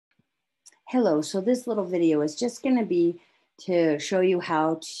Hello, so this little video is just going to be to show you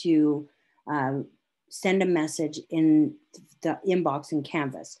how to um, send a message in the inbox in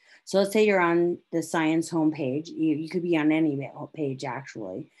Canvas. So let's say you're on the science homepage. You could be on any page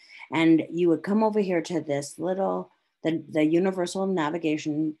actually. And you would come over here to this little, the universal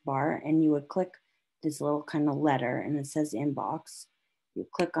navigation bar, and you would click this little kind of letter and it says inbox. You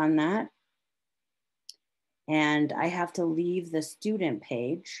click on that. And I have to leave the student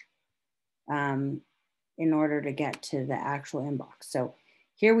page in order to get to the actual inbox. So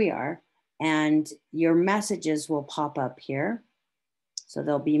here we are, and your messages will pop up here. So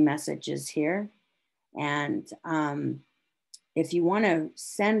there'll be messages here. And if you want to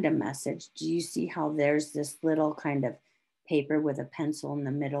send a message, do you see how there's this little kind of paper with a pencil in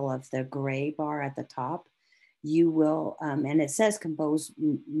the middle of the gray bar at the top? You will, and it says compose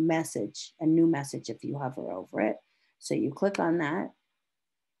message, a new message if you hover over it. So you click on that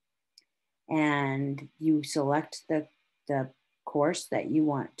and you select the course that you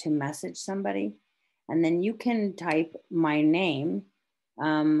want to message somebody. And then you can type my name.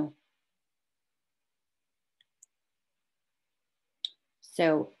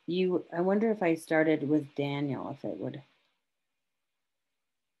 So I wonder if I started with Daniel, if it would.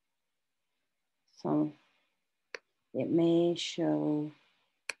 So it may show,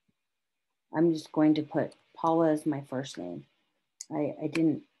 I'm just going to put Paula as my first name.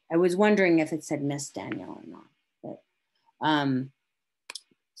 I was wondering if it said Miss Daniel or not, but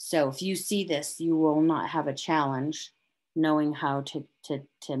so if you see this, you will not have a challenge knowing how to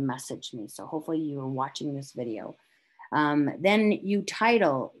message me. So hopefully you are watching this video. Then you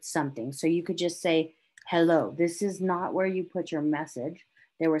title something. So you could just say, hello. This is not where you put your message.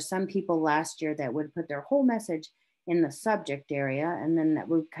 There were some people last year that would put their whole message in the subject area, and then that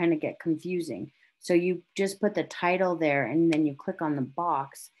would kind of get confusing. So you just put the title there, and then you click on the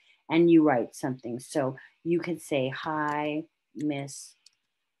box and you write something. So you could say, hi, Miss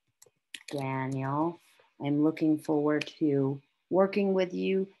Daniel, I'm looking forward to working with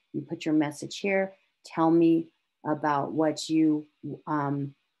you. You put your message here. Tell me about what you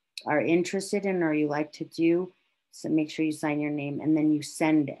are interested in or you like to do. So make sure you sign your name and then you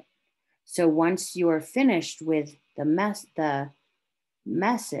send it. So once you are finished with the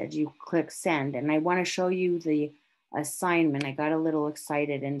message, you click send. And I want to show you the assignment. I got a little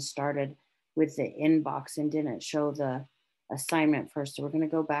excited and started with the inbox and didn't show the assignment first. So we're going to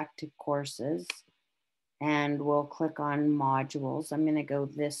go back to courses and we'll click on modules. I'm going to go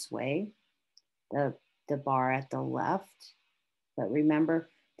this way, the bar at the left. But remember,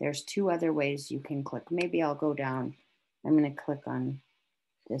 there's two other ways you can click. Maybe I'll go down. I'm going to click on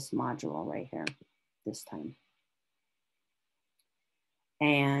this module right here this time.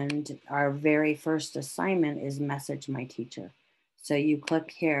 And our very first assignment is message my teacher. So you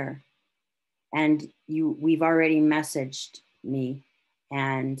click here and we've already messaged me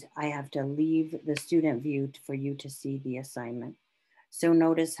and I have to leave the student view for you to see the assignment. So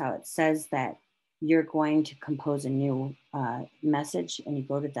notice how it says that you're going to compose a new message and you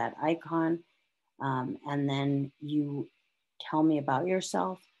go to that icon and then you tell me about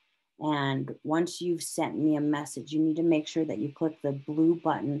yourself. And once you've sent me a message, you need to make sure that you click the blue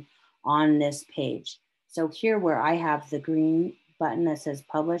button on this page. So here where I have the green button that says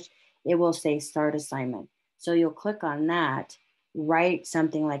publish, it will say start assignment. So you'll click on that, write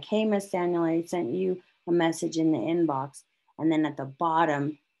something like, hey, Miss Daniel, I sent you a message in the inbox. And then at the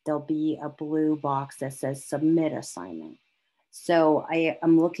bottom, there'll be a blue box that says submit assignment. So I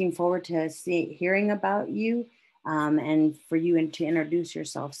am looking forward to hearing about you and for you to introduce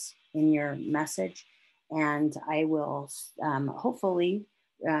yourselves in your message. And I will hopefully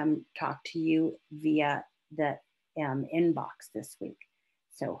talk to you via the inbox this week.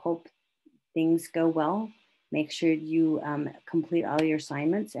 So hope things go well. Make sure you complete all your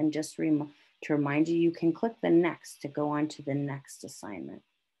assignments, and just to remind you, you can click the next to go on to the next assignment.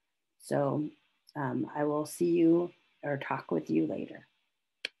 So I will see you or talk with you later.